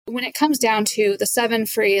when it comes down to the 7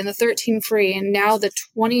 free and the 13 free and now the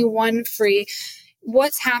 21 free,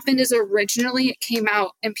 what's happened is originally it came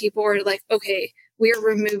out and people were like, okay, we are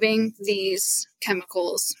removing these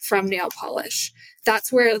chemicals from nail polish.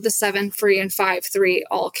 That's where the 7 free and 5 free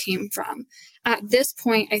all came from. At this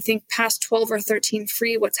point, I think past 12 or 13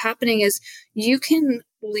 free, what's happening is you can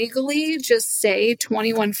legally just say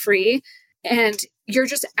 21 free and you're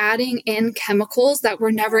just adding in chemicals that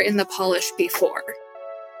were never in the polish before.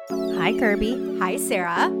 Hi, Kirby. Hi,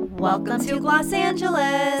 Sarah. Welcome to Los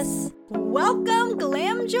Angeles. Welcome,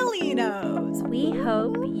 Glamgelinos. We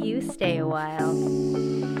hope you stay a while.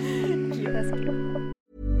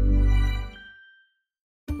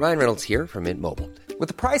 Ryan Reynolds here from Mint Mobile. With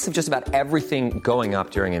the price of just about everything going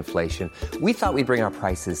up during inflation, we thought we'd bring our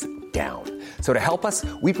prices down. So to help us,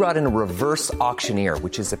 we brought in a reverse auctioneer,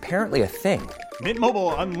 which is apparently a thing. Mint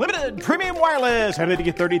Mobile Unlimited Premium Wireless. How to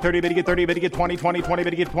get 30, 30, bit to get 30, bit to get 20, 20, 20,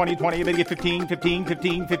 bit to get 20, 20, bit to get 15, 15,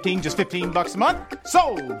 15, 15, just $15 a month?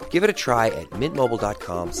 Sold! Give it a try at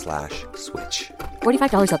mintmobile.com/switch.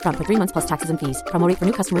 $45 up front for 3 months plus taxes and fees. Promo rate for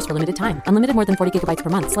new customers for limited time. Unlimited more than 40 gigabytes per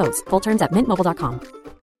month. Slows full terms at mintmobile.com.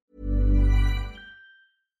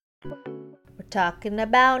 We're talking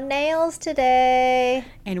about nails today.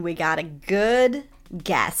 And we got a good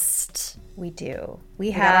guest. We do.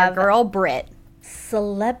 We have our girl Britt,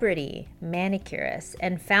 celebrity manicurist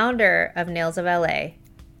and founder of Nails of LA,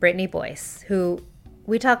 Brittany Boyce, who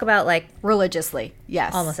we talk about like religiously.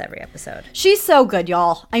 Yes. Almost every episode. She's so good,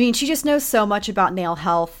 y'all. I mean, she just knows so much about nail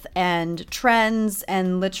health and trends,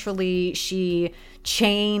 and literally she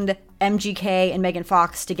chained MGK and Megan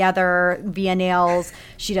Fox together via nails.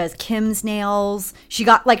 She does Kim's nails. She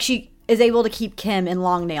is able to keep Kim in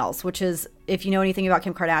long nails, which is, if you know anything about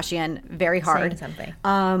Kim Kardashian, very hard. Saying something.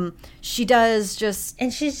 She does just...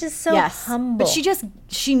 And she's just so humble. But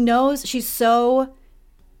she knows, she's so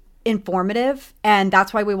informative, and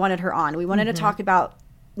that's why we wanted her on. We wanted to talk about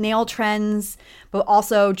nail trends, but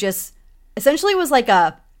also just essentially was like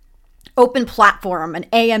a open platform, an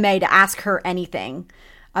AMA, to ask her anything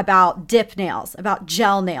about dip nails, about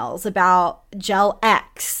gel nails, about Gel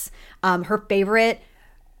X, her favorite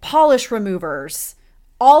polish removers,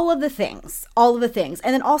 all of the things.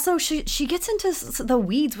 And then also she gets into the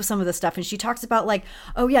weeds with some of the stuff, and she talks about like,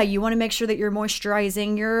 oh yeah, you want to make sure that you're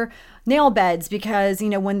moisturizing your nail beds because, you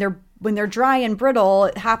know, when they're dry and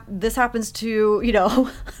brittle, this happens to, you know,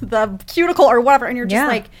 the cuticle or whatever, and you're just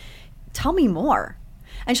like, tell me more.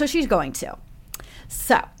 And so she's going to.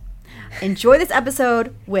 So enjoy this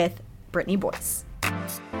episode with Brittany Boyce.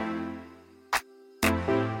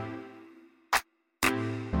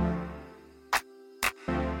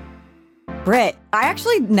 Britt, I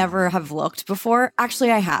actually never have looked before.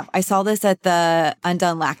 Actually, I have. I saw this at the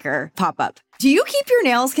Undone Lacquer pop-up. Do you keep your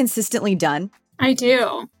nails consistently done? I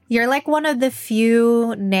do. You're like one of the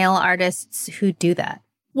few nail artists who do that.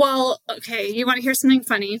 Well, okay, you want to hear something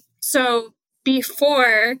funny? So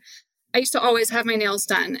before, I used to always have my nails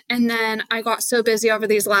done. And then I got so busy over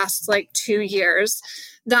these last 2 years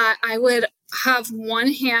that I would have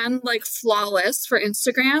one hand flawless for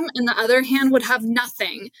Instagram and the other hand would have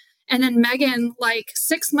nothing. And then Megan,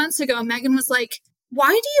 6 months ago, Megan was like, why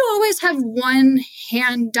do you always have one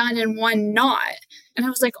hand done and one not? And I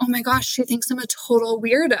was like, oh my gosh, she thinks I'm a total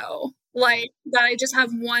weirdo. That I just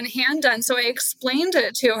have one hand done. So I explained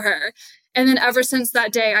it to her. And then ever since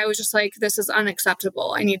that day, I was just like, this is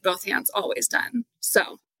unacceptable. I need both hands always done.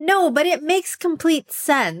 So. No, but it makes complete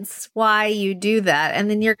sense why you do that. And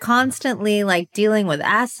then you're constantly dealing with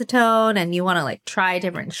acetone and you want to try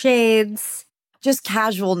different shades. Just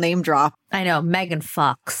casual name drop. I know, Megan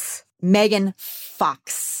Fox. Megan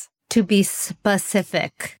Fox. To be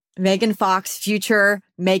specific. Megan Fox, future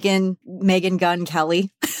Megan Gunn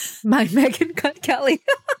Kelly. My Megan Gunn Kelly.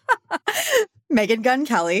 Megan Gunn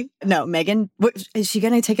Kelly. No, Megan. What, is she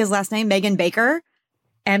going to take his last name? Megan Baker?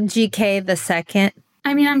 MGK the second.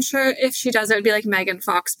 I mean, I'm sure if she does, it would be like Megan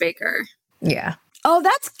Fox Baker. Yeah. Oh,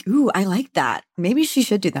 I like that. Maybe she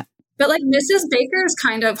should do that. But Mrs. Baker is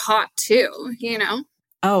kind of hot too, you know?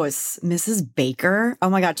 Oh, it's Mrs. Baker? Oh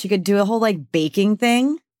my God, she could do a whole baking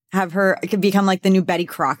thing. It could become the new Betty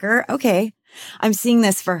Crocker. Okay, I'm seeing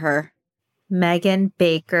this for her. Megan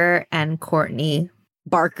Baker and Courtney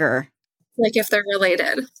Barker. If they're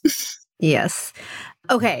related. Yes.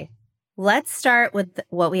 Okay, let's start with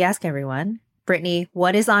what we ask everyone. Brittany,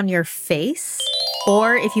 what is on your face?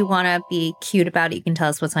 Or if you want to be cute about it, you can tell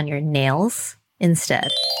us what's on your nails instead.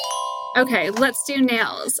 Okay, let's do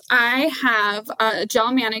nails. I have a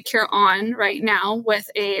gel manicure on right now with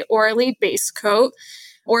a Orly base coat,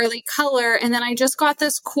 Orly color, and then I just got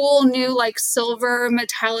this cool new silver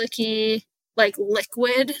metallic-y like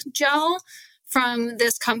liquid gel from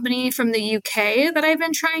this company from the UK that I've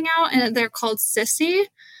been trying out, and they're called Sissy.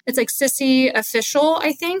 It's like Sissy Official,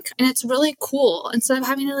 I think, and it's really cool. Instead of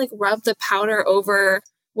having to like rub the powder over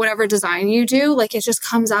whatever design you do, like it just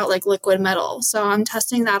comes out like liquid metal. So I'm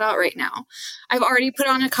testing that out right now. I've already put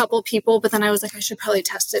on a couple people, but then I was like, I should probably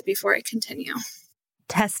test it before I continue.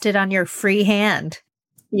 Test it on your free hand.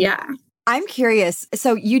 Yeah. I'm curious.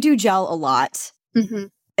 So you do gel a lot. Mm-hmm.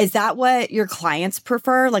 Is that what your clients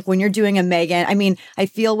prefer? Like when you're doing a Megan, I mean, I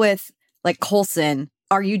feel with like Coulson,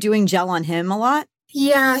 are you doing gel on him a lot?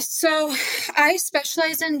 Yeah, so I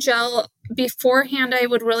specialize in gel. Beforehand, I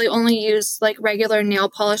would really only use like regular nail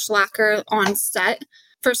polish lacquer on set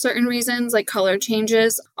for certain reasons, like color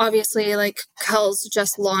changes. Obviously, like Kel's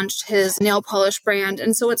just launched his nail polish brand.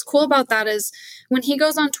 And so what's cool about that is when he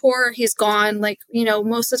goes on tour, he's gone. Like, you know,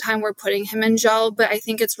 most of the time we're putting him in gel, but I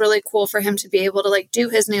think it's really cool for him to be able to like do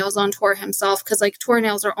his nails on tour himself. Cause like tour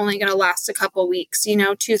nails are only going to last a couple weeks, you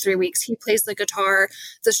know, 2-3 weeks. He plays the guitar,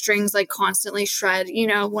 the strings like constantly shred, you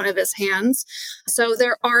know, one of his hands. So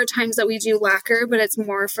there are times that we do lacquer, but it's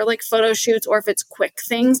more for like photo shoots or if it's quick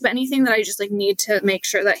things. But anything that I just like need to make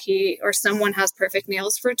sure that he or someone has perfect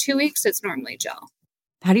nails for 2 weeks, it's normally gel.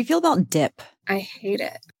 How do you feel about dip? I hate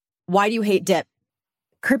it. Why do you hate dip?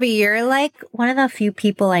 Kirby, you're like one of the few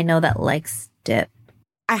people I know that likes dip.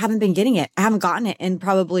 I haven't been getting it. I haven't gotten it in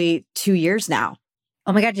probably 2 years now.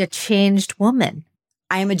 Oh my God, you changed woman.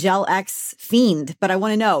 I am a Gel X fiend, but I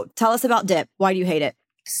want to know, tell us about dip. Why do you hate it?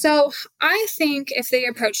 So I think if they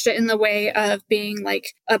approached it in the way of being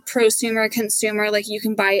like a prosumer consumer, like you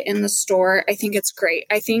can buy it in the store, I think it's great.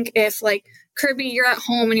 I think if like Kirby, you're at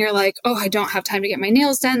home and you're like, oh, I don't have time to get my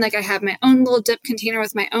nails done. Like I have my own little dip container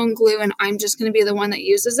with my own glue and I'm just going to be the one that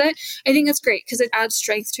uses it. I think it's great because it adds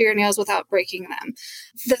strength to your nails without breaking them.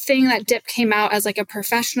 The thing that dip came out as like a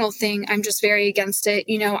professional thing, I'm just very against it.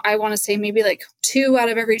 You know, I want to say maybe like 2 out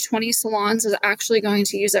of every 20 salons is actually going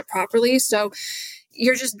to use it properly. So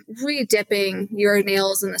you're just re-dipping your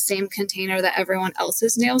nails in the same container that everyone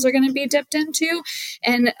else's nails are going to be dipped into.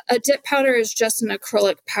 And a dip powder is just an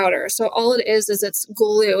acrylic powder. So all it is it's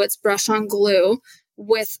glue. It's brush on glue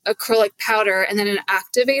with acrylic powder and then an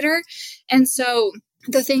activator. And so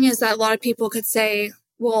the thing is that a lot of people could say,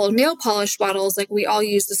 well, nail polish bottles, like we all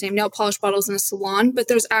use the same nail polish bottles in a salon, but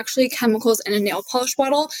there's actually chemicals in a nail polish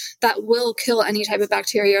bottle that will kill any type of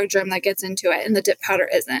bacteria or germ that gets into it, and the dip powder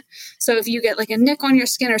isn't. So if you get like a nick on your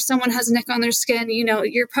skin or someone has a nick on their skin, you know,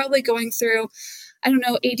 you're probably going through,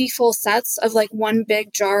 80 full sets of like one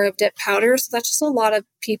big jar of dip powder. So that's just a lot of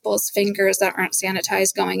people's fingers that aren't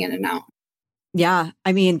sanitized going in and out. Yeah,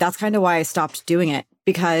 I mean, that's kind of why I stopped doing it,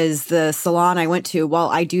 because the salon I went to, well,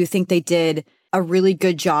 I do think they did a really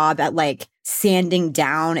good job at like sanding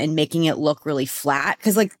down and making it look really flat.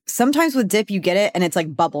 Cause like sometimes with dip, you get it and it's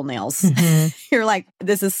like bubble nails. Mm-hmm. You're like,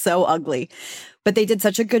 this is so ugly. But they did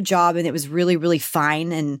such a good job and it was really, really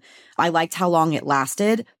fine. And I liked how long it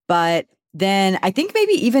lasted. But then I think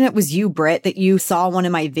maybe even it was you, Britt, that you saw one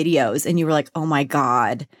of my videos and you were like, oh my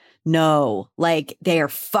God, no, like they are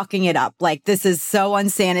fucking it up. Like this is so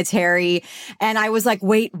unsanitary. And I was like,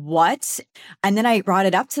 wait, what? And then I brought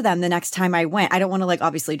it up to them the next time I went. I don't want to like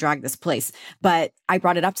obviously drag this place, but I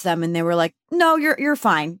brought it up to them and they were like, no, you're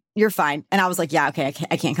fine. You're fine. And I was like, yeah, okay,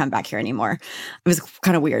 I can't come back here anymore. It was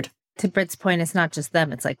kind of weird. To Britt's point, it's not just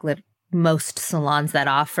them. It's like most salons that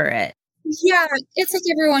offer it. Yeah, it's like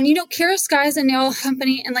everyone, Kira Sky is a nail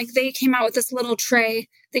company and like they came out with this little tray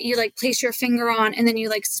that you like place your finger on and then you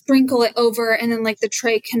like sprinkle it over and then like the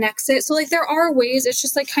tray connects it. So like there are ways. It's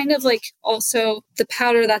just like kind of like also the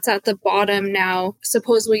powder that's at the bottom now,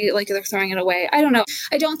 supposedly like they're throwing it away. I don't know.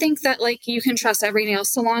 I don't think that like you can trust every nail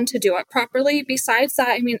salon to do it properly. Besides that,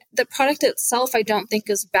 I mean, the product itself, I don't think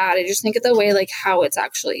is bad. I just think of the way like how it's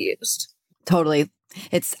actually used. Totally.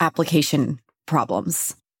 It's application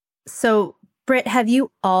problems. So, Britt, have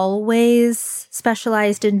you always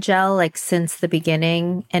specialized in gel, like since the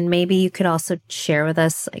beginning? And maybe you could also share with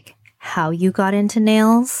us like how you got into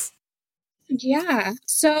nails? Yeah.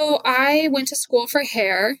 So I went to school for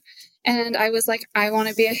hair and I was like, I want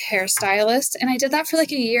to be a hairstylist. And I did that for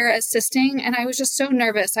like a year assisting. And I was just so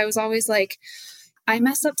nervous. I was always like, I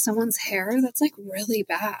mess up someone's hair, that's like really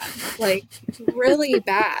bad, like really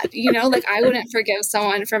bad, like I wouldn't forgive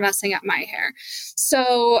someone for messing up my hair.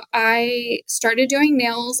 So I started doing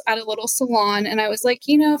nails at a little salon and I was like,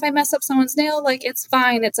 if I mess up someone's nail, like it's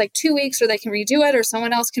fine. It's like 2 weeks or they can redo it or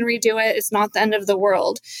someone else can redo it. It's not the end of the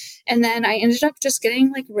world. And then I ended up just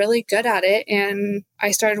getting like really good at it. And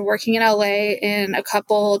I started working in LA in a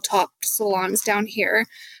couple top salons down here.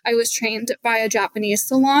 I was trained by a Japanese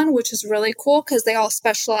salon, which is really cool because they all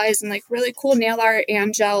specialize in like really cool nail art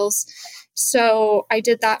and gels. So I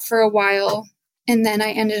did that for a while. And then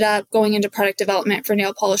I ended up going into product development for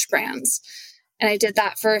nail polish brands. And I did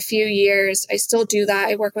that for a few years. I still do that.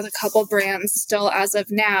 I work with a couple brands still as of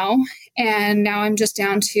now. And now I'm just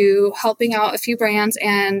down to helping out a few brands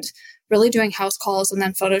and really doing house calls and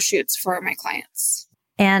then photo shoots for my clients.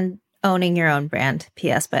 And owning your own brand,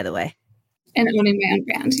 PS, by the way. And owning my own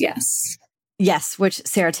brand, yes. Yes, which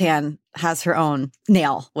Sarah Tan has her own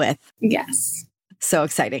nail with. Yes. So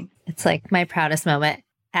exciting. It's like my proudest moment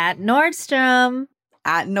at Nordstrom.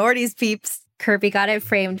 At Nordy's peeps. Kirby got it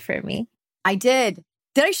framed for me. I did.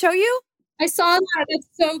 Did I show you? I saw that. It's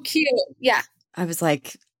so cute. Yeah. I was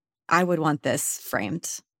like, I would want this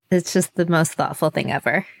framed. It's just the most thoughtful thing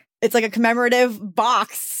ever. It's like a commemorative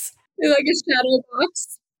box. Like a shadow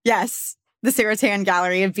box. Yes. The Sarah Tan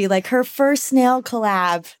Gallery would be like her first nail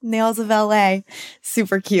collab, Nails of LA.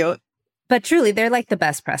 Super cute. But truly, they're like the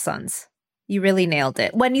best press-ons. You really nailed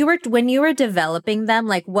it. When you were developing them,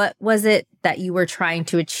 like what was it that you were trying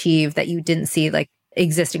to achieve that you didn't see like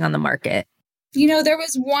existing on the market? You know, there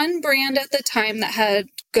was one brand at the time that had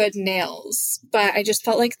good nails, but I just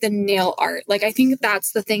felt like the nail art, like I think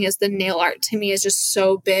that's the thing, is the nail art to me is just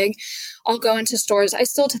so big. I'll go into stores. I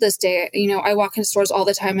still to this day, you know, I walk into stores all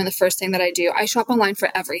the time. And the first thing that I do, I shop online for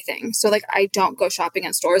everything. So like, I don't go shopping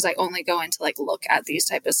in stores. I only go in to like look at these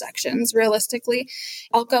type of sections. Realistically,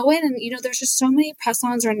 I'll go in and, you know, there's just so many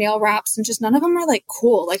press-ons or nail wraps and just none of them are like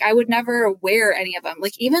cool. Like I would never wear any of them.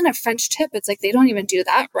 Like even a French tip, it's like, they don't even do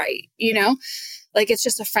that right. You know? Like it's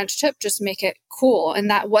just a French tip, just make it cool. And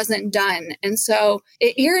that wasn't done. And so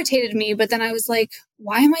it irritated me. But then I was like,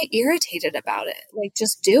 why am I irritated about it? Like,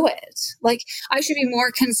 just do it. Like I should be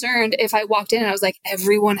more concerned if I walked in and I was like,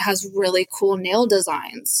 everyone has really cool nail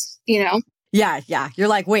designs, you know? Yeah. You're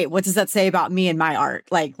like, wait, what does that say about me and my art?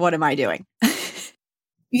 Like, what am I doing?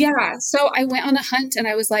 Yeah. So I went on a hunt and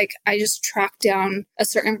I was like, I just tracked down a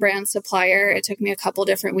certain brand supplier. It took me a couple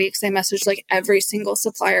different weeks. I messaged like every single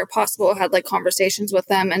supplier possible, had like conversations with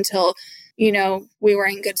them until, you know, we were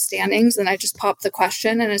in good standings. And I just popped the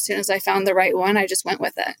question. And as soon as I found the right one, I just went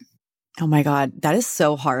with it. Oh my God. That is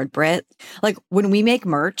so hard, Britt. Like when we make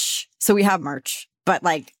merch, so we have merch, but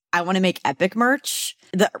like I want to make epic merch.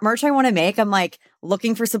 The merch I want to make, I'm like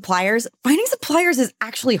looking for suppliers. Finding suppliers is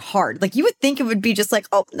actually hard. Like you would think it would be just like,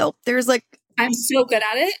 oh, nope, there's like. I'm so good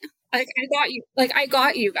at it. Like I got you. Like I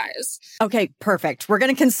got you guys. Okay, perfect. We're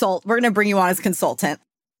going to consult. We're going to bring you on as consultant.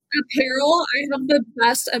 Apparel. I have the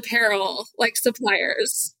best apparel, like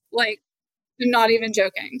suppliers. Like I'm not even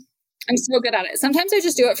joking. I'm so good at it. Sometimes I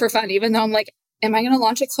just do it for fun, even though I'm like, am I going to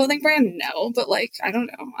launch a clothing brand? No, but like, I don't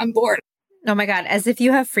know. I'm bored. Oh my God. As if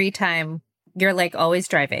you have free time, you're like always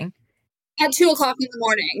driving. At 2:00 in the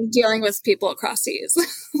morning, dealing with people across seas.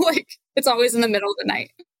 Like it's always in the middle of the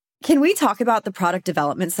night. Can we talk about the product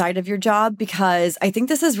development side of your job? Because I think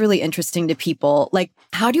this is really interesting to people. Like,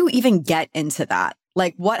 how do you even get into that?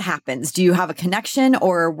 Like, what happens? Do you have a connection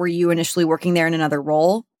or were you initially working there in another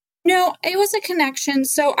role? No, it was a connection.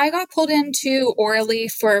 So I got pulled into Orly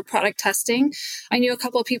for product testing. I knew a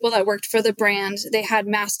couple of people that worked for the brand. They had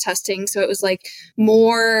mass testing. So it was like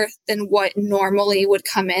more than what normally would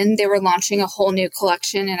come in. They were launching a whole new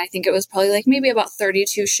collection. And I think it was probably like maybe about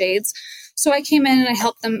 32 shades. So I came in and I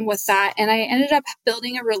helped them with that. And I ended up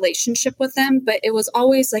building a relationship with them, but it was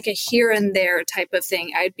always like a here and there type of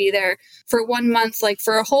thing. I'd be there for 1 month, like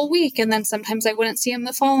for a whole week. And then sometimes I wouldn't see them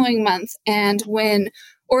the following month. And when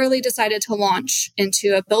Orly decided to launch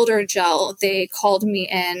into a builder gel, they called me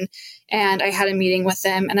in and I had a meeting with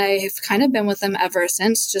them. And I've kind of been with them ever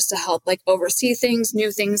since, just to help like oversee things, new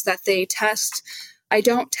things that they test. I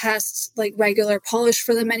don't test like regular polish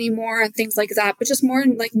for them anymore and things like that, but just more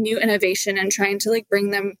like new innovation and trying to like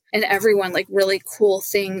bring them and everyone like really cool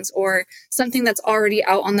things or something that's already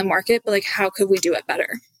out on the market, but like how could we do it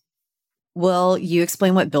better? Will you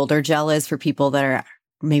explain what builder gel is for people that are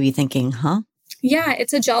maybe thinking, huh? Yeah,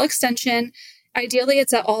 it's a gel extension. Ideally,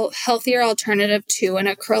 it's a healthier alternative to an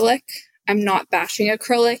acrylic. I'm not bashing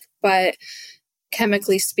acrylic, but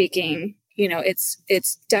chemically speaking, you know, it's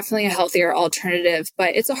definitely a healthier alternative,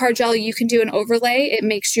 but it's a hard gel. You can do an overlay. It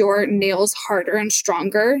makes your nails harder and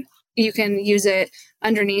stronger. You can use it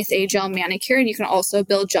underneath a gel manicure, and you can also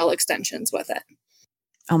build gel extensions with it.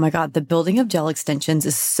 Oh my God, the building of gel extensions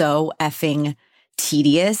is so effing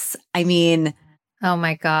tedious. I mean, oh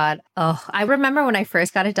my God. Oh, I remember when I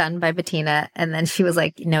first got it done by Bettina and then she was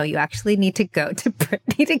like, no, you actually need to go to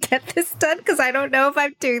Brittany to get this done because I don't know if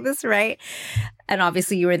I'm doing this right. And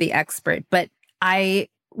obviously you were the expert, but I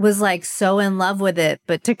was like so in love with it.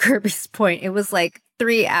 But to Kirby's point, it was like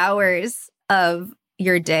 3 hours of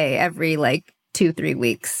your day every like 2-3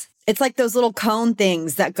 weeks. It's like those little cone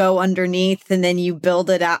things that go underneath and then you build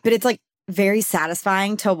it up. But it's like very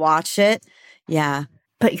satisfying to watch it. Yeah.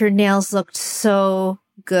 But your nails looked so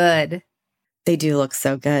good. They do look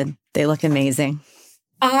so good. They look amazing.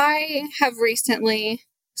 I have recently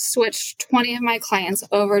switched 20 of my clients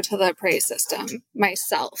over to the Appraise system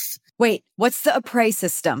myself. Wait, what's the Appraise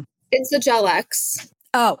system? It's the Gel-X.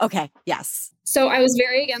 Oh, okay. Yes. So I was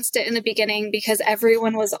very against it in the beginning because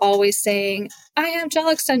everyone was always saying, I have gel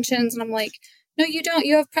extensions. And I'm like, no, you don't.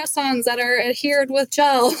 You have press-ons that are adhered with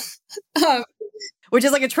gel. Which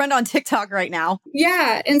is like a trend on TikTok right now.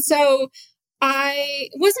 Yeah. And so I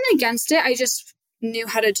wasn't against it. I just knew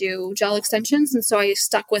how to do gel extensions. And so I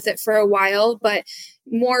stuck with it for a while. But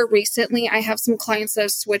more recently, I have some clients that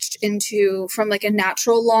have switched from like a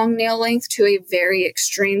natural long nail length to a very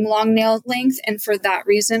extreme long nail length. And for that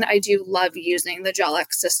reason, I do love using the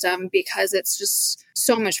Gel-X system because it's just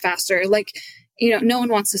so much faster. Like, no one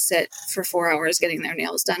wants to sit for 4 hours getting their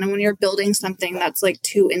nails done. And when you're building something that's like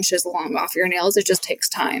 2 inches long off your nails, it just takes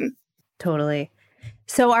time. Totally.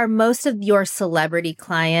 So are most of your celebrity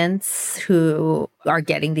clients who are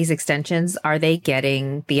getting these extensions, are they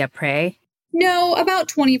getting the Apres? No, about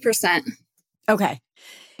 20%. Okay.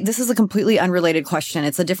 This is a completely unrelated question.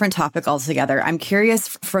 It's a different topic altogether. I'm curious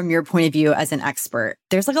from your point of view as an expert.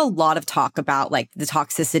 There's like a lot of talk about like the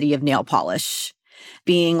toxicity of nail polish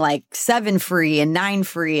being like 7 free and 9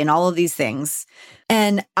 free and all of these things.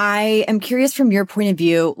 And I am curious from your point of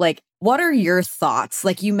view, like, what are your thoughts?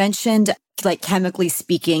 Like you mentioned, like chemically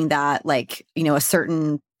speaking, that like, a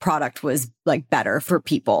certain product was like better for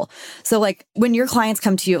people. So like when your clients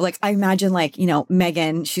come to you, like I imagine like,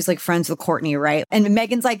 Megan, she's like friends with Courtney, right? And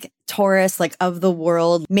Megan's like Taurus, like of the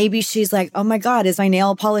world. Maybe she's like, oh my God, is my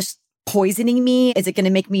nail polish poisoning me? Is it going to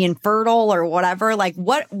make me infertile or whatever? Like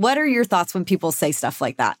what are your thoughts when people say stuff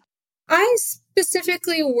like that? I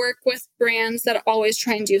specifically work with brands that always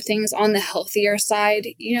try and do things on the healthier side.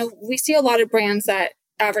 We see a lot of brands that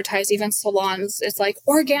advertise, even salons. It's like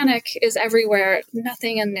organic is everywhere.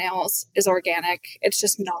 Nothing in nails is organic. It's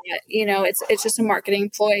just not, it's just a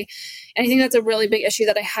marketing ploy. And I think that's a really big issue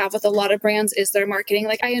that I have with a lot of brands is their marketing.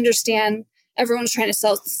 Like I understand everyone's trying to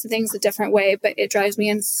sell things a different way, but it drives me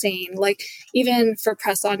insane. Like even for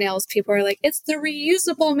press-on nails, people are like, it's the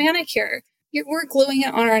reusable manicure. We're gluing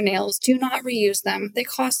it on our nails. Do not reuse them. They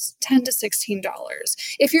cost $10 to $16.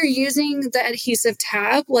 If you're using the adhesive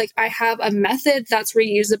tab, like I have a method that's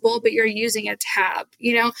reusable, but you're using a tab,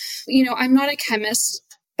 I'm not a chemist,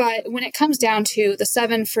 but when it comes down to the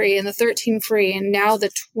 7 free and the 13 free and now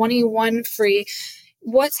the 21 free,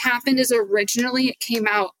 what's happened is originally it came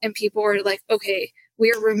out and people were like, okay,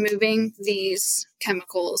 we are removing these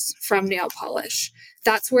chemicals from nail polish.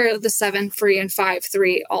 That's where the 7 free and 5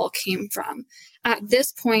 3 all came from. At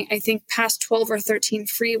this point, I think past 12 or 13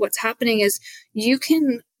 free, what's happening is you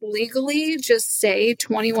can legally just say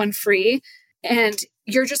 21 free and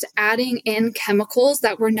you're just adding in chemicals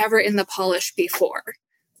that were never in the polish before.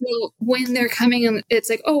 So when they're coming in, it's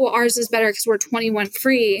like, oh, well, ours is better because we're 21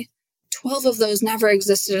 free. 12 of those never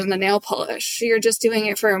existed in the nail polish. You're just doing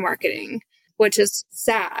it for marketing, which is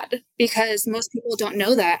sad because most people don't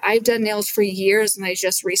know that. I've done nails for years and I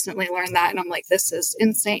just recently learned that. And I'm like, this is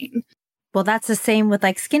insane. Well, that's the same with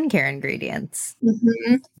like skincare ingredients.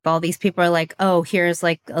 Mm-hmm. All these people are like, oh, here's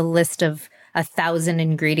like a list of 1,000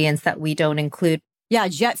 ingredients that we don't include. Yeah,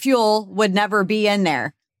 jet fuel would never be in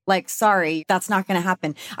there. Like, sorry, that's not going to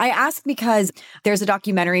happen. I ask because there's a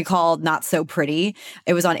documentary called Not So Pretty.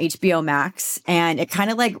 It was on HBO Max and it kind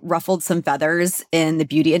of like ruffled some feathers in the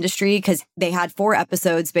beauty industry because they had 4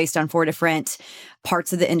 episodes based on 4 different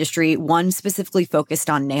parts of the industry. One specifically focused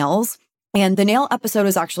on nails. And the nail episode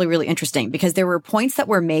was actually really interesting because there were points that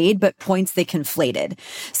were made, but points they conflated.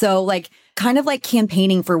 So like kind of like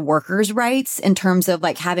campaigning for workers' rights in terms of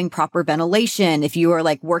like having proper ventilation if you are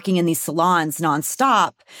like working in these salons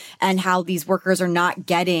nonstop and how these workers are not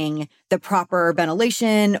getting the proper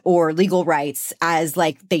ventilation or legal rights as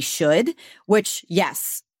like they should, which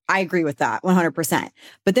yes, I agree with that 100%.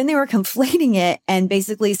 But then they were conflating it and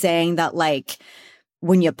basically saying that like,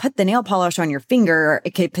 when you put the nail polish on your finger,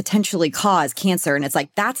 it could potentially cause cancer. And it's like,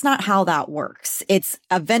 that's not how that works. It's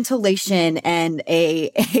a ventilation and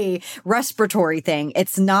a respiratory thing.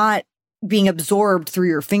 It's not being absorbed through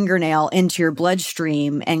your fingernail into your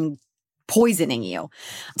bloodstream and poisoning you.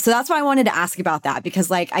 So that's why I wanted to ask about that because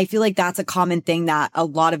like, I feel like that's a common thing that a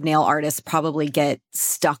lot of nail artists probably get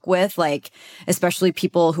stuck with, like, especially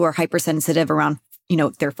people who are hypersensitive around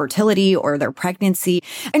their fertility or their pregnancy.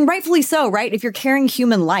 And rightfully so, right? If you're carrying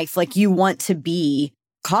human life, like you want to be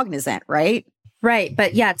cognizant, right? Right.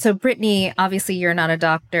 But yeah, so Brittany, obviously you're not a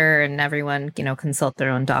doctor and everyone, consult their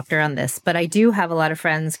own doctor on this. But I do have a lot of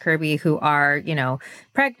friends, Kirby, who are,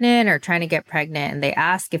 pregnant or trying to get pregnant, and they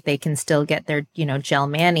ask if they can still get their, gel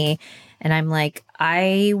mani. And I'm like,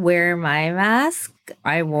 I wear my mask.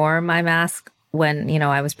 I wore my mask when,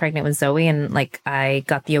 I was pregnant with Zoe, and like I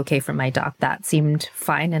got the okay from my doc. That seemed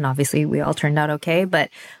fine. And obviously we all turned out okay. But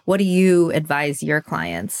what do you advise your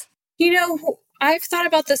clients? I've thought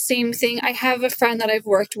about the same thing. I have a friend that I've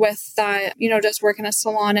worked with that, does work in a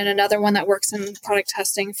salon, and another one that works in product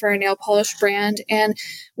testing for a nail polish brand. And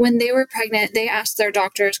when they were pregnant, they asked their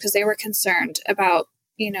doctors because they were concerned about,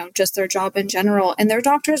 just their job in general. And their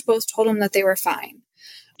doctors both told them that they were fine.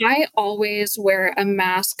 I always wear a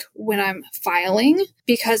mask when I'm filing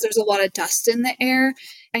because there's a lot of dust in the air.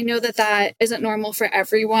 I know that that isn't normal for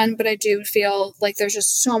everyone, but I do feel like there's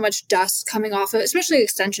just so much dust coming off of it, especially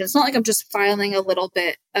extensions. It's not like I'm just filing a little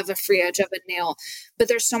bit of a free edge of a nail, but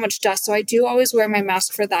there's so much dust. So I do always wear my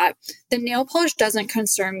mask for that. The nail polish doesn't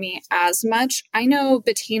concern me as much. I know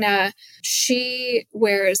Bettina, she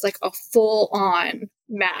wears like a full on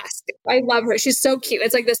mask. I love her. She's so cute.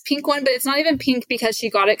 It's like this pink one, but it's not even pink because she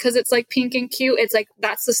got it because it's like pink and cute. It's like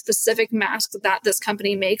that's the specific mask that this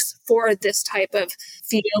company makes for this type of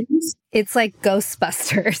fumes. It's like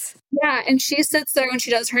Ghostbusters. Yeah. And she sits there when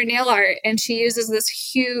she does her nail art and she uses this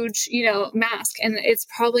huge, mask. And it's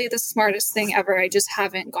probably the smartest thing ever. I just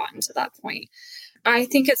haven't gotten to that point. I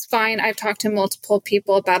think it's fine. I've talked to multiple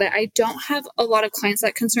people about it. I don't have a lot of clients that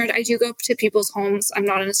are concerned. I do go to people's homes. I'm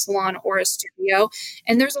not in a salon or a studio.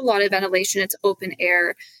 And there's a lot of ventilation. It's open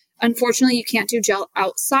air. Unfortunately, you can't do gel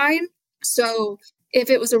outside. So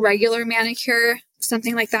if it was a regular manicure,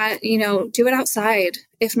 something like that, do it outside.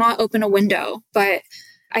 If not, open a window. But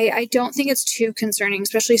I don't think it's too concerning,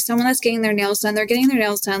 especially someone that's getting their nails done. They're getting their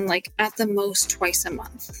nails done like at the most twice a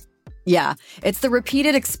month. Yeah, it's the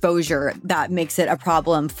repeated exposure that makes it a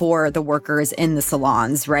problem for the workers in the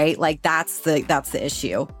salons, right? Like that's the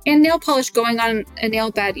issue. And nail polish going on a nail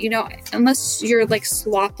bed, unless you're like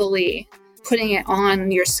sloppily putting it on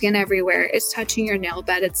your skin everywhere, it's touching your nail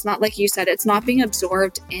bed. It's not like you said, it's not being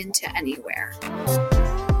absorbed into anywhere.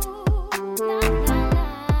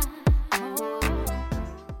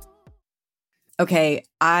 Okay,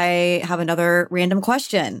 I have another random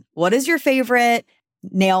question. What is your favorite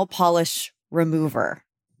nail polish remover?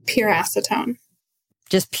 Pure acetone.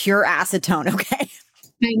 Just pure acetone, okay?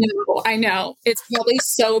 I know. It's probably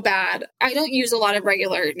so bad. I don't use a lot of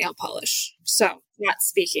regular nail polish. So, not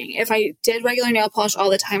speaking. If I did regular nail polish all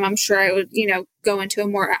the time, I'm sure I would, go into a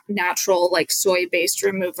more natural, like soy-based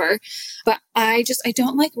remover. But I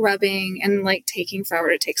don't like rubbing and like taking forever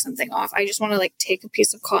to take something off. I just want to like take a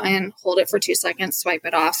piece of cotton, hold it for 2 seconds, swipe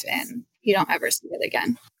it off, and you don't ever see it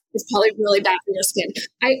again. It's probably really bad for your skin.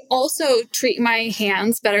 I also treat my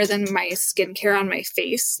hands better than my skincare on my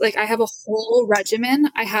face. Like I have a whole regimen.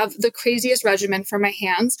 I have the craziest regimen for my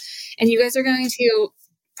hands. And you guys are going to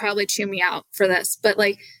probably chew me out for this, but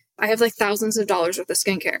like I have like thousands of dollars worth of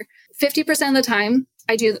skincare. 50% of the time,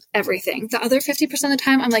 I do everything. The other 50% of the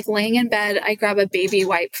time, I'm like laying in bed. I grab a baby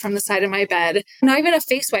wipe from the side of my bed. Not even a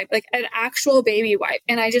face wipe, like an actual baby wipe.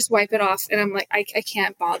 And I just wipe it off. And I'm like, I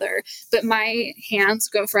can't bother. But my hands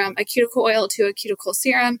go from a cuticle oil to a cuticle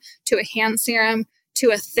serum to a hand serum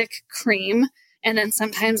to a thick cream. And then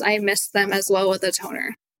sometimes I mist them as well with a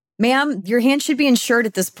toner. Ma'am, your hands should be insured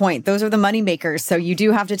at this point. Those are the money makers. So you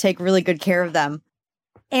do have to take really good care of them.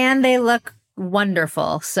 And they look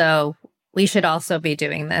wonderful. So we should also be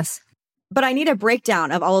doing this. But I need a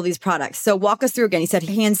breakdown of all of these products. So walk us through again. You said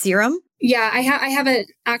hand serum? Yeah, I have an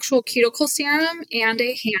actual cuticle serum and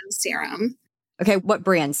a hand serum. Okay, what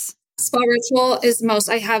brands? Spa Ritual is most.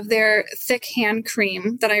 I have their thick hand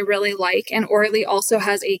cream that I really like. And Orly also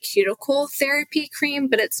has a cuticle therapy cream,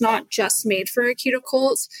 but it's not just made for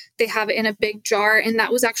cuticles. They have it in a big jar. And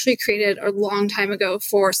that was actually created a long time ago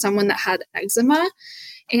for someone that had eczema.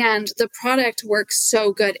 And the product works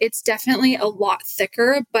so good. It's definitely a lot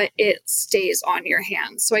thicker, but it stays on your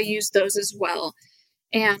hands. So I use those as well.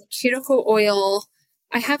 And cuticle oil,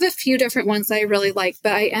 I have a few different ones that I really like,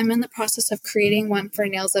 but I am in the process of creating one for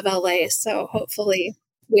Nails of LA. So hopefully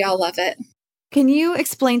we all love it. Can you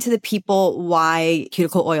explain to the people why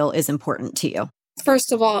cuticle oil is important to you?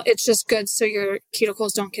 First of all, it's just good so your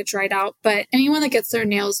cuticles don't get dried out. But anyone that gets their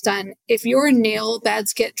nails done, if your nail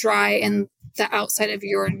beds get dry and the outside of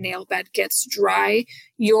your nail bed gets dry,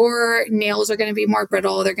 your nails are going to be more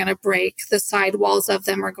brittle. They're going to break. The side walls of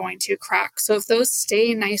them are going to crack. So if those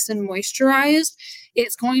stay nice and moisturized,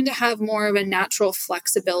 it's going to have more of a natural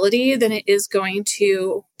flexibility than it is going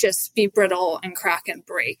to just be brittle and crack and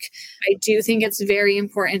break. I do think it's very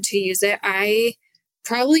important to use it. I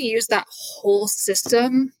probably use that whole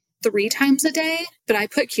system 3 times a day, but I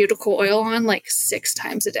put cuticle oil on like 6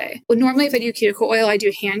 times a day. Well, normally if I do cuticle oil, I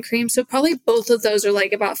do hand cream. So probably both of those are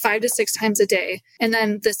like about 5 to 6 times a day. And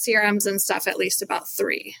then the serums and stuff, at least about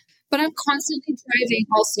 3. But I'm constantly driving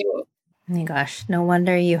also. Oh my gosh, no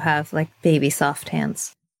wonder you have like baby soft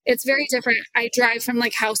hands. It's very different. I drive from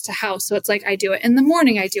like house to house. So it's like I do it in the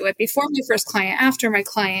morning. I do it before my first client, after my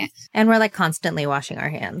client. And we're like constantly washing our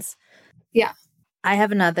hands. Yeah. I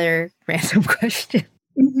have another random question.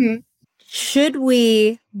 Mm-hmm. Should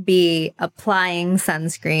we be applying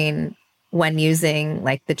sunscreen when using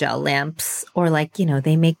like the gel lamps or like, you know,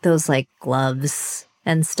 they make those like gloves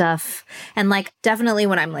and stuff. And like definitely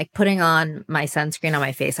when I'm like putting on my sunscreen on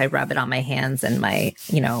my face, I rub it on my hands and my,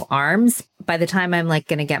 you know, arms. By the time I'm like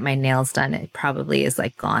going to get my nails done, it probably is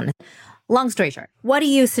like gone. Long story short, what do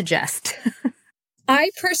you suggest?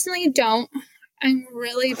 I personally don't. I'm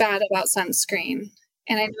really bad about sunscreen.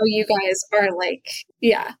 And I know you guys are like,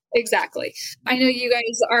 yeah, exactly. I know you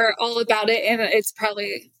guys are all about it, and it's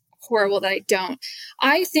probably horrible that I don't.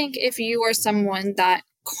 I think if you are someone that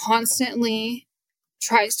constantly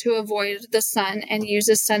tries to avoid the sun and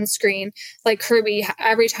uses sunscreen, like Kirby,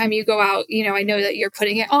 every time you go out, you know, I know that you're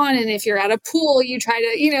putting it on. And if you're at a pool, you try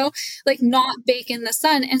to, you know, like not bake in the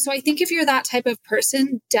sun. And so I think if you're that type of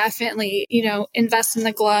person, definitely, you know, invest in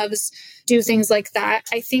the gloves, do things like that.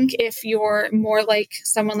 I think if you're more like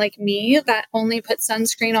someone like me that only puts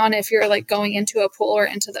sunscreen on if you're like going into a pool or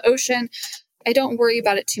into the ocean, I don't worry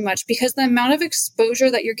about it too much because the amount of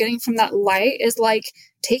exposure that you're getting from that light is like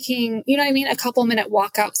taking, you know what I mean, a couple minute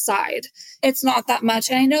walk outside. It's not that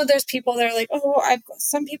much. And I know there's people that are like, oh,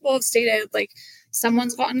 some people have stated like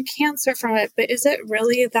someone's gotten cancer from it, but is it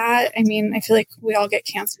really that? I mean, I feel like we all get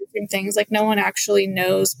cancer from things, like no one actually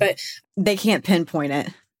knows, but they can't pinpoint it.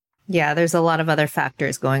 Yeah, there's a lot of other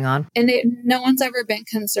factors going on. And no one's ever been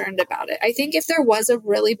concerned about it. I think if there was a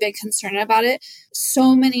really big concern about it,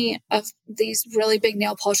 so many of these really big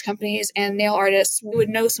nail polish companies and nail artists would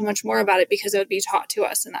know so much more about it because it would be taught to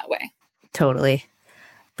us in that way. Totally.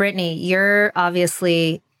 Brittany, you're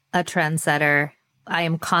obviously a trendsetter. I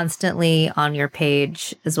am constantly on your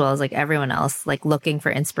page, as well as like everyone else, like looking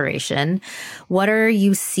for inspiration. What are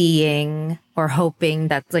you seeing or hoping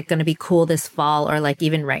that's like going to be cool this fall or like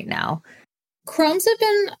even right now? Chromes have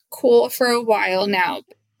been cool for a while now.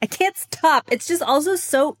 I can't stop. It's just also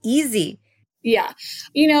so easy. Yeah.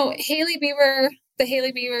 You know, the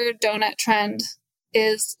Hailey Bieber donut trend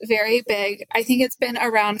is very big. I think it's been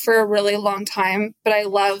around for a really long time, but I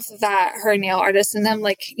love that her nail artist and them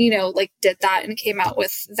like, you know, like did that and came out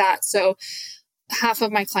with that. So half of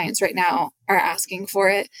my clients right now are asking for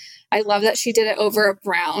it. I love that she did it over a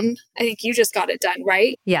brown. I think you just got it done,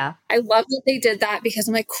 right? Yeah. I love that they did that because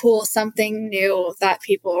I'm like, cool, something new that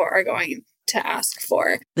people are going to ask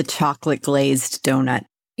for. The chocolate glazed donut.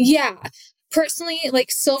 Yeah. Personally,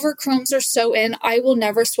 like silver chromes are so in. I will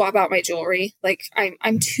never swap out my jewelry. Like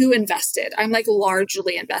I'm too invested. I'm like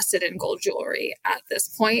largely invested in gold jewelry at this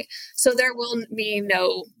point. So there will be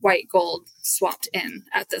no white gold swapped in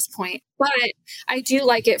at this point. But I do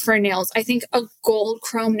like it for nails. I think a gold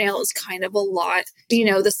chrome nail is kind of a lot. You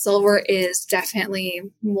know, the silver is definitely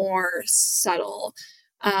more subtle.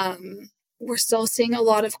 We're still seeing a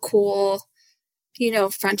lot of cool, you know,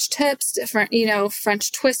 French tips, different, you know,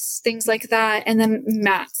 French twists, things like that. And then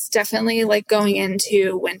mattes, definitely like going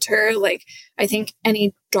into winter. Like I think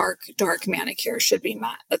any dark manicure should be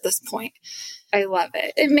matte at this point. I love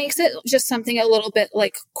it. It makes it just something a little bit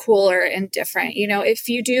like cooler and different. You know, if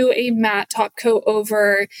you do a matte top coat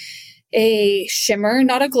over a shimmer,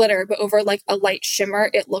 not a glitter, but over like a light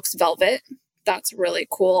shimmer, it looks velvet. That's really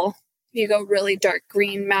cool. You go really dark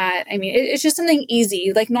green matte. I mean, it's just something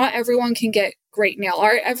easy. Like not everyone can get great nail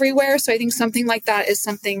art everywhere. So I think something like that is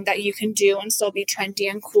something that you can do and still be trendy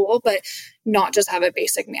and cool, but not just have a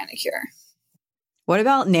basic manicure. What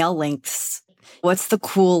about nail lengths? What's the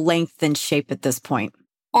cool length and shape at this point?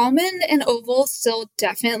 Almond and oval still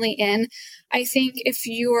definitely in. I think if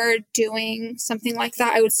you are doing something like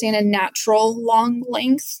that, I would say in a natural long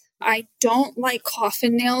length. I don't like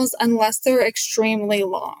coffin nails unless they're extremely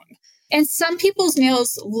long. And some people's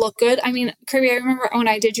nails look good. I mean, Kirby, I remember when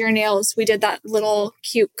I did your nails, we did that little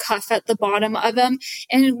cute cuff at the bottom of them.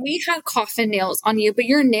 And we had coffin nails on you, but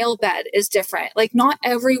your nail bed is different. Like not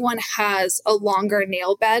everyone has a longer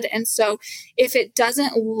nail bed. And so if it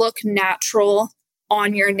doesn't look natural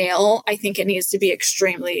on your nail, I think it needs to be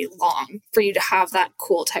extremely long for you to have that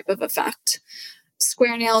cool type of effect.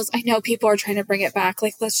 Square nails, I know people are trying to bring it back.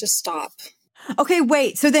 Like, let's just stop. Okay,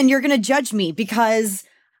 wait. So then you're going to judge me because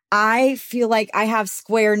I feel like I have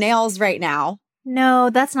square nails right now. No,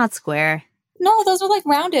 that's not square. No, those are like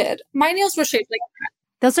rounded. My nails were shaped like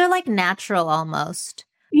that. Those are like natural almost.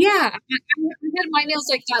 Yeah, I had my nails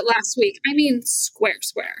like that last week. I mean, square.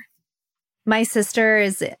 My sister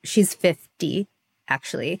she's 50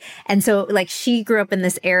 actually. And so like she grew up in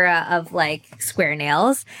this era of like square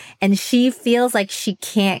nails and she feels like she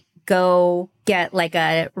can't go get like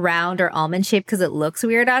a round or almond shape because it looks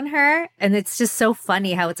weird on her. And it's just so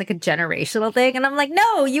funny how it's like a generational thing. And I'm like,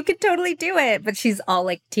 no, you could totally do it. But she's all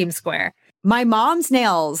like team square. My mom's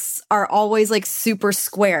nails are always like super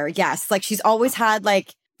square. Yes. Like she's always had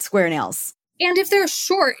like square nails. And if they're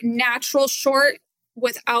short, natural short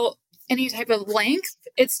without any type of length,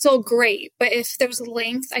 it's still great. But if there's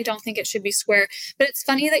length, I don't think it should be square. But it's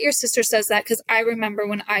funny that your sister says that because I remember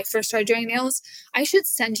when I first started doing nails, I should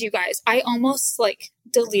send you guys. I almost like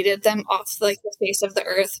deleted them off like the face of the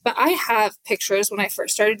earth. But I have pictures when I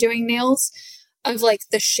first started doing nails of like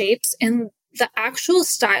the shapes and the actual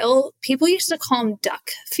style. People used to call them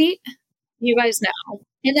duck feet. You guys know.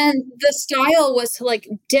 And then the style was to like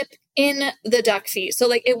dip in the duck feet. So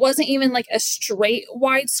like it wasn't even like a straight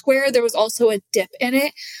wide square. There was also a dip in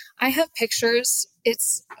it. I have pictures.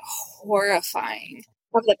 It's horrifying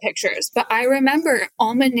of the pictures. But I remember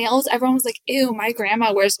almond nails. Everyone was like, ew, my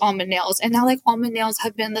grandma wears almond nails. And now like almond nails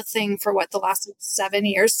have been the thing for what, the last like, 7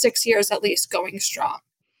 years, 6 years at least, going strong.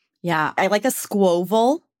 Yeah. I like a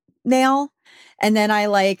squoval nail. And then I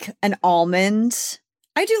like an almond.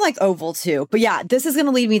 I do like oval too. But yeah, this is going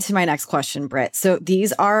to lead me to my next question, Britt. So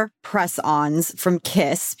these are press-ons from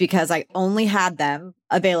Kiss because I only had them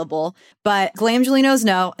available. But Glamgelinos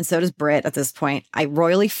know, and so does Britt at this point. I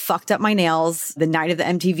royally fucked up my nails the night of the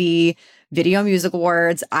MTV Video Music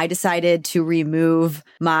Awards. I decided to remove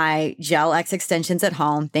my Gel X extensions at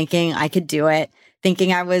home, thinking I could do it,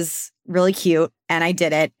 thinking I was really cute. And I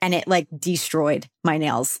did it. And it like destroyed my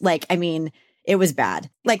nails. Like, I mean, it was bad.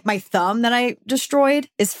 Like my thumb that I destroyed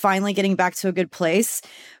is finally getting back to a good place.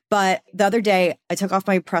 But the other day I took off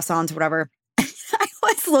my press-ons or whatever. I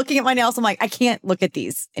was looking at my nails. I'm like, I can't look at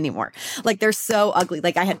these anymore. Like they're so ugly.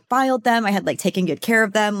 Like I had filed them. I had like taken good care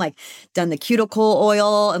of them, like done the cuticle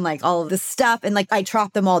oil and like all of this stuff. And like I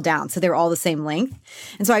chopped them all down. So they were all the same length.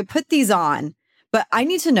 And so I put these on, but I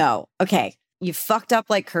need to know, okay, you fucked up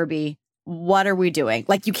like Kirby. What are we doing?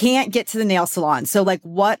 Like you can't get to the nail salon. So like,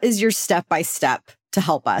 what is your step-by-step to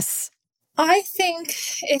help us? I think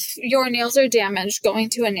if your nails are damaged, going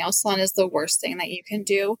to a nail salon is the worst thing that you can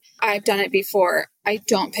do. I've done it before. I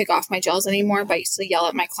don't pick off my gels anymore, but I used to yell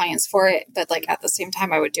at my clients for it. But like at the same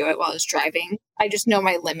time, I would do it while I was driving. I just know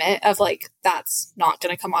my limit of like, that's not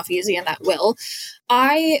going to come off easy and that will.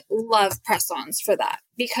 I love press-ons for that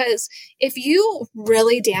because if you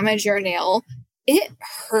really damage your nail, it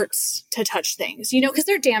hurts to touch things, you know, because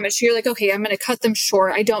they're damaged. So you're like, okay, I'm going to cut them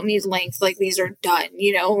short. I don't need length. Like these are done,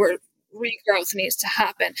 you know, or regrowth needs to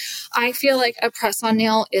happen. I feel like a press-on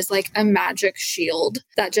nail is like a magic shield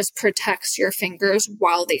that just protects your fingers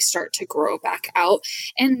while they start to grow back out.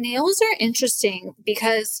 And nails are interesting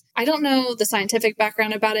because I don't know the scientific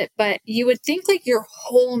background about it, but you would think like your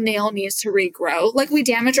whole nail needs to regrow. Like we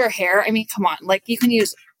damage our hair. I mean, come on, like you can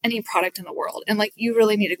use any product in the world and like you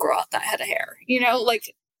really need to grow out that head of hair, you know,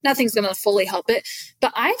 like nothing's going to fully help it.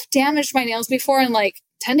 But I've damaged my nails before and like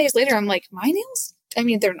 10 days later, I'm like, my nails, I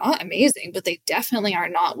mean, they're not amazing, but they definitely are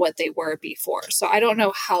not what they were before. So I don't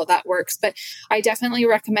know how that works, but I definitely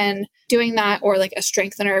recommend doing that or like a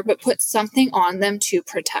strengthener, but put something on them to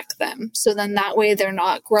protect them. So then that way they're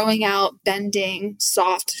not growing out, bending,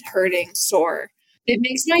 soft, hurting, sore. It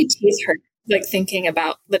makes my teeth hurt, like thinking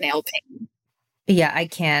about the nail pain. Yeah, I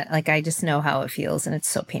can't. Like, I just know how it feels and it's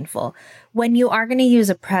so painful. When you are going to use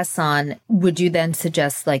a press-on, would you then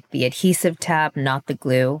suggest like the adhesive tab, not the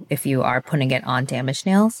glue, if you are putting it on damaged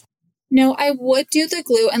nails? No, I would do the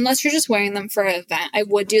glue unless you're just wearing them for an event. I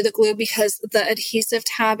would do the glue because the adhesive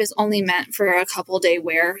tab is only meant for a couple-day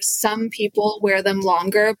wear. Some people wear them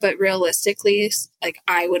longer, but realistically, like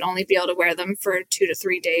I would only be able to wear them for 2 to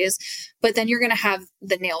 3 days. But then you're going to have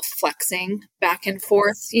the nail flexing back and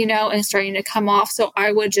forth, you know, and starting to come off. So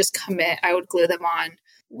I would just commit. I would glue them on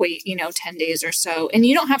wait, 10 days or so. And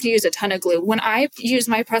you don't have to use a ton of glue. When I use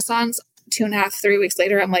my press-ons 2.5, 3 weeks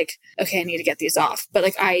later, I'm like, okay, I need to get these off. But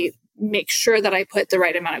like, I make sure that I put the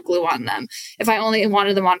right amount of glue on them. If I only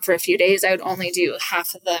wanted them on for a few days, I would only do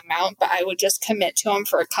half of the amount, but I would just commit to them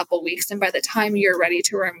for a couple weeks. And by the time you're ready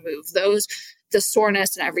to remove those, the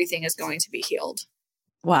soreness and everything is going to be healed.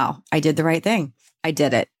 Wow. I did the right thing. I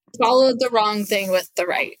did it. Followed the wrong thing with the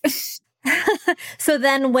right. So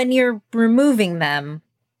then when you're removing them,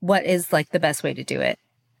 what is like the best way to do it?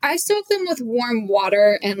 I soak them with warm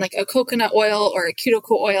water and like a coconut oil or a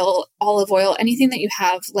cuticle oil, olive oil, anything that you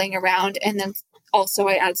have laying around. And then also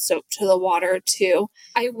I add soap to the water too.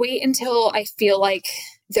 I wait until I feel like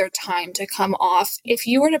they're time to come off. If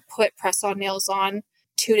you were to put press-on nails on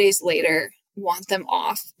 2 days later, want them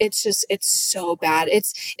off, it's so bad.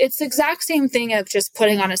 It's the exact same thing of just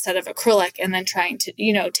putting on a set of acrylic and then trying to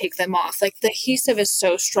take them off. Like the adhesive is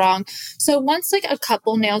so strong. So once like a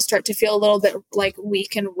couple nails start to feel a little bit like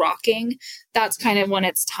weak and rocking, that's kind of when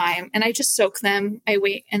it's time. And I just soak them, I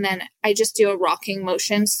wait, and then I just do a rocking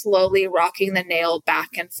motion, slowly rocking the nail back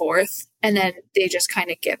and forth, and then they just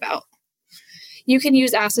kind of give out. You can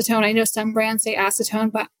use acetone. I know some brands say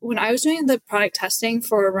acetone, but when I was doing the product testing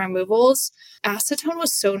for removals, acetone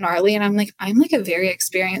was so gnarly. And I'm like a very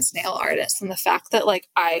experienced nail artist. And the fact that like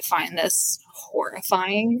I find this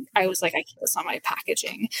horrifying, I was like, I keep this on my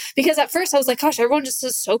packaging. Because at first I was like, gosh, everyone just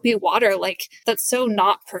says soapy water. Like that's so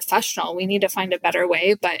not professional. We need to find a better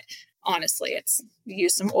way. But honestly, it's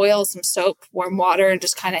use some oil, some soap, warm water, and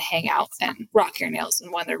just kind of hang out and rock your nails.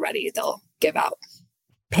 And when they're ready, they'll give out.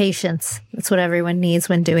 Patience. That's what everyone needs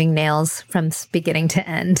when doing nails from beginning to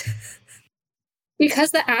end.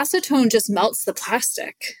 Because the acetone just melts the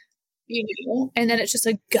plastic, and then it's just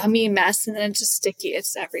a gummy mess, and then it's just sticky.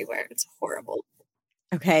 It's everywhere. It's horrible.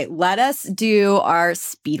 Okay, let us do our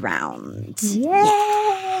speed round.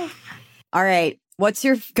 Yeah. All right. What's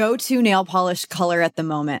your go-to nail polish color at the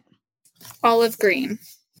moment? Olive green.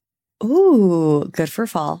 Ooh, good for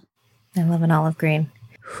fall. I love an olive green.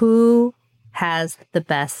 Who has the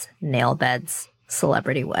best nail beds,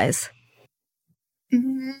 celebrity-wise?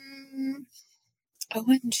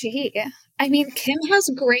 OMG. I mean, Kim has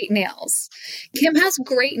great nails.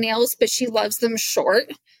 But she loves them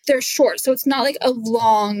short. They're short, so it's not like a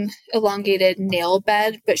long, elongated nail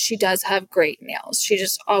bed, but she does have great nails. She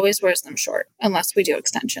just always wears them short, unless we do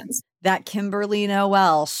extensions. That Kimberly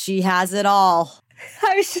Noel, she has it all.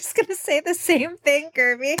 I was just going to say the same thing,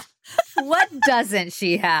 Kirby. What doesn't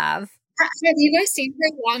she have? Have you guys seen her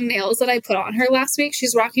long nails that I put on her last week?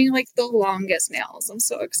 She's rocking like the longest nails. I'm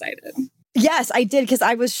so excited. Yes, I did, because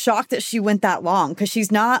I was shocked that she went that long, because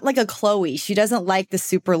she's not like a Chloe. She doesn't like the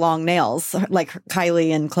super long nails like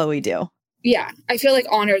Kylie and Chloe do. Yeah, I feel like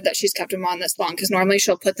honored that she's kept them on this long, because normally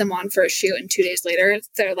she'll put them on for a shoot and 2 days later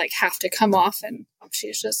they're like have to come off, and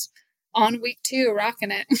she's just on week 2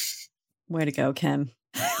 rocking it. Way to go, Kim.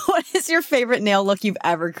 What is your favorite nail look you've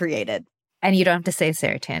ever created? And you don't have to say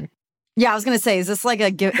Sarah Tan. Yeah, I was going to say, is this like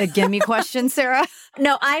a gimme question, Sarah?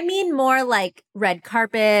 No, I mean more like red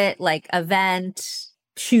carpet, like event,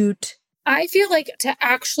 shoot. I feel like to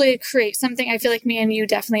actually create something, I feel like me and you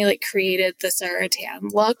definitely like created the Sarah Tan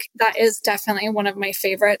look. That is definitely one of my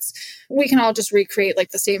favorites. We can all just recreate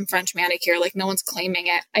like the same French manicure. Like no one's claiming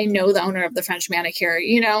it. I know the owner of the French manicure,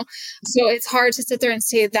 So it's hard to sit there and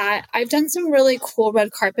say that. I've done some really cool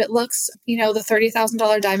red carpet looks. The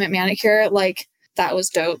 $30,000 diamond manicure, like that was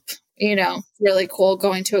dope. Really cool,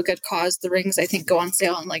 going to a good cause. The rings, I think, go on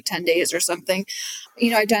sale in like 10 days or something.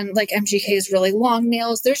 I've done like MGK's really long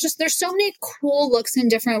nails. There's so many cool looks in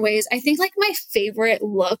different ways. I think like my favorite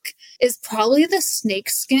look is probably the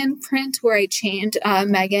snakeskin print where I chained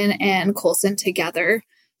Megan and Coulson together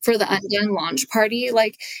for the Undone launch party.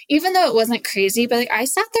 Like, even though it wasn't crazy, but like I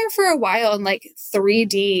sat there for a while and like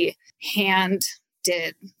 3D hand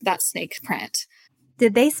did that snake print.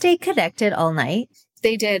 Did they stay connected all night?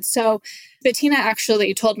 They did. So Bettina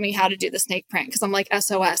actually told me how to do the snake print, because I'm like,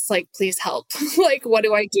 SOS, like, please help. Like, what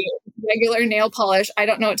do I do? Regular nail polish. I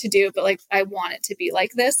don't know what to do, but like, I want it to be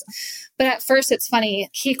like this. But at first it's funny.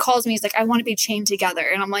 He calls me. He's like, I want to be chained together.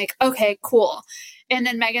 And I'm like, okay, cool. And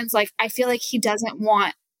then Megan's like, I feel like he doesn't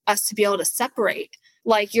want us to be able to separate.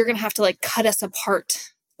 Like, you're going to have to like cut us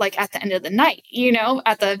apart, like at the end of the night,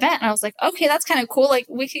 at the event. And I was like, okay, that's kind of cool. Like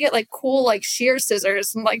we could get like cool, like shear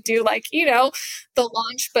scissors and like do like, the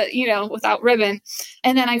launch, but without ribbon.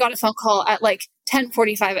 And then I got a phone call at like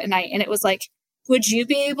 10:45 at night. And it was like, would you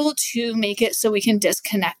be able to make it so we can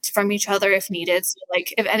disconnect from each other if needed? So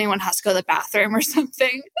like if anyone has to go to the bathroom or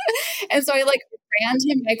something. And so I like ran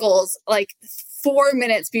to Michael's like 4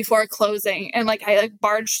 minutes before closing. And like, I like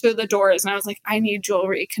barged through the doors and I was like, I need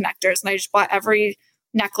jewelry connectors. And I just bought every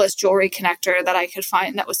necklace jewelry connector that I could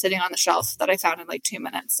find that was sitting on the shelf that I found in like 2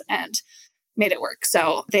 minutes and made it work.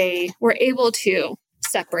 So they were able to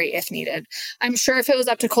separate if needed. I'm sure if it was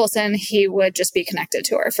up to Colson, he would just be connected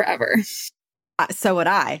to her forever. So would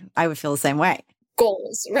I. I would feel the same way.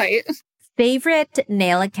 Goals, right? Favorite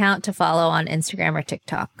nail account to follow on Instagram or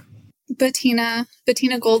TikTok? Bettina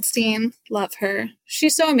Goldstein. Love her.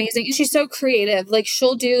 She's so amazing. She's so creative. Like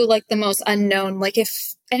she'll do like the most unknown. Like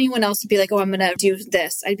if anyone else would be like, oh, I'm going to do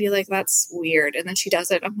this, I'd be like, that's weird. And then she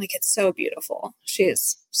does it. I'm like, it's so beautiful. She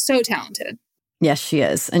is so talented. Yes, she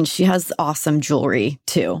is. And she has awesome jewelry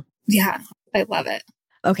too. Yeah, I love it.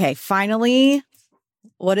 Okay, finally,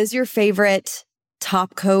 what is your favorite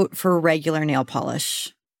top coat for regular nail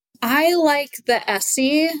polish? I like the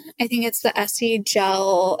Essie. I think it's the Essie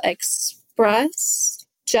Gel Express.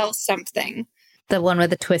 Gel something. The one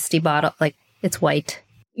with the twisty bottle, like it's white.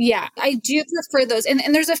 Yeah, I do prefer those. And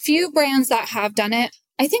there's a few brands that have done it.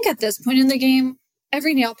 I think at this point in the game,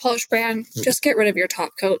 every nail polish brand, just get rid of your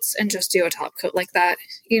top coats and just do a top coat like that.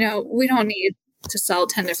 You know, we don't need to sell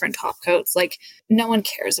 10 different top coats. Like no one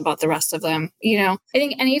cares about the rest of them. You know, I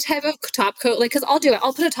think any type of top coat, like, cause I'll do it.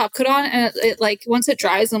 I'll put a top coat on and it like, once it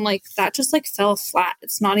dries, I'm like, that just like fell flat.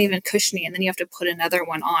 It's not even cushiony. And then you have to put another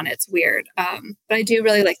one on. It's weird. But I do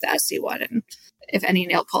really like the Essie one. And if any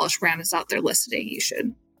nail polish brand is out there listening, you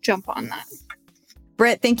should jump on that.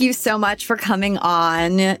 Britt, thank you so much for coming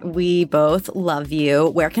on. We both love you.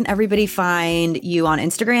 Where can everybody find you on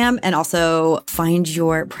Instagram and also find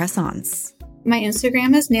your press-ons? My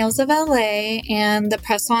Instagram is Nails of LA, and the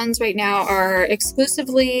press-ons right now are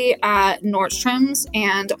exclusively at Nordstrom's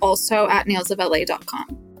and also at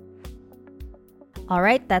nailsofla.com. All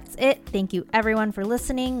right, that's it. Thank you everyone for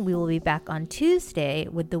listening. We will be back on Tuesday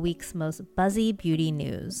with the week's most buzzy beauty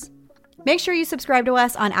news. Make sure you subscribe to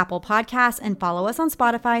us on Apple Podcasts and follow us on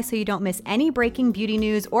Spotify so you don't miss any breaking beauty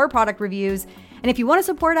news or product reviews. And if you want to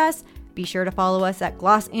support us, be sure to follow us at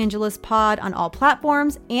Gloss Angeles Pod on all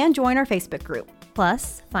platforms and join our Facebook group.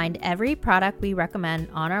 Plus, find every product we recommend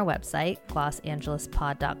on our website,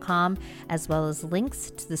 glossangelespod.com, as well as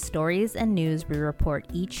links to the stories and news we report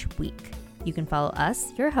each week. You can follow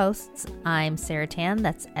us, your hosts. I'm Sarah Tan,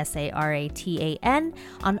 that's Saratan,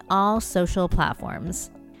 on all social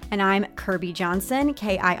platforms. And I'm Kirby Johnson,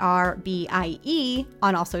 Kirbie,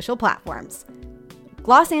 on all social platforms.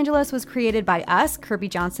 Gloss Angeles was created by us, Kirby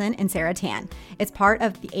Johnson and Sarah Tan. It's part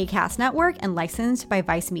of the ACAST network and licensed by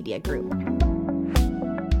Vice Media Group.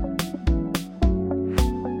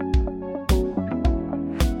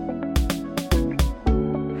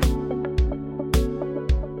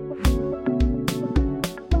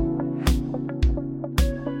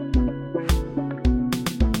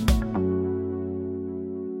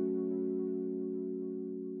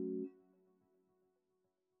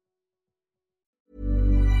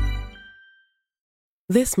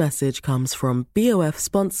 This message comes from BOF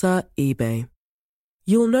sponsor eBay.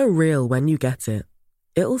 You'll know real when you get it.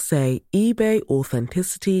 It'll say eBay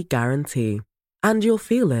Authenticity Guarantee. And you'll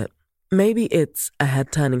feel it. Maybe it's a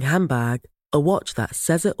head-turning handbag, a watch that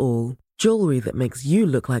says it all, jewelry that makes you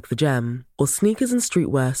look like the gem, or sneakers and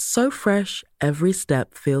streetwear so fresh every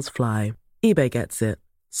step feels fly. eBay gets it.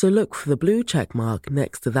 So look for the blue check mark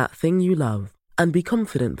next to that thing you love. And be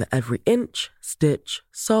confident that every inch, stitch,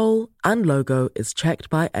 sole, and logo is checked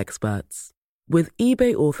by experts. With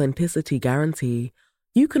eBay Authenticity Guarantee,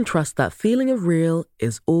 you can trust that feeling of real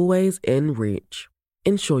is always in reach.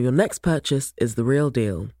 Ensure your next purchase is the real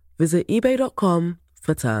deal. Visit ebay.com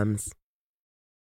for terms.